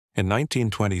In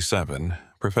 1927,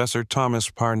 Professor Thomas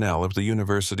Parnell of the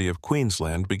University of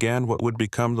Queensland began what would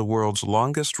become the world's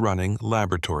longest-running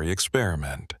laboratory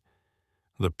experiment,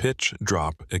 the pitch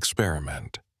drop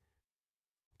experiment.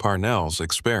 Parnell's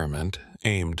experiment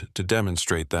aimed to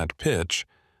demonstrate that pitch,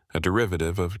 a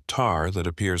derivative of tar that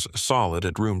appears solid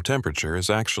at room temperature, is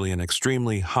actually an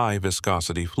extremely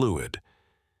high-viscosity fluid.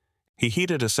 He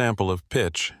heated a sample of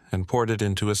pitch and poured it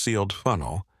into a sealed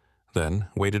funnel, then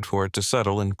waited for it to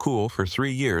settle and cool for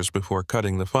 3 years before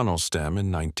cutting the funnel stem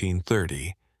in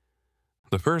 1930.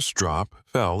 The first drop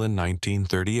fell in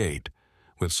 1938,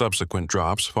 with subsequent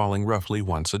drops falling roughly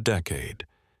once a decade.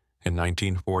 In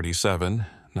 1947,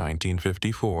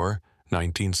 1954,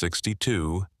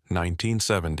 1962,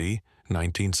 1970,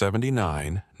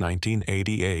 1979,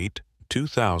 1988,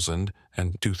 2000,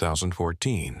 and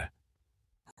 2014.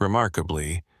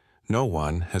 Remarkably, no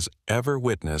one has ever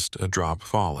witnessed a drop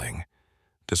falling,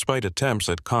 despite attempts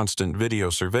at constant video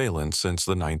surveillance since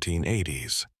the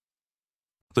 1980s.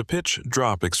 The pitch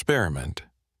drop experiment,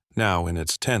 now in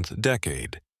its 10th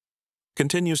decade,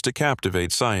 continues to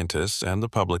captivate scientists and the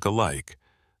public alike,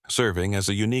 serving as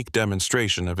a unique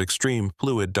demonstration of extreme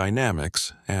fluid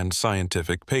dynamics and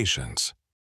scientific patience.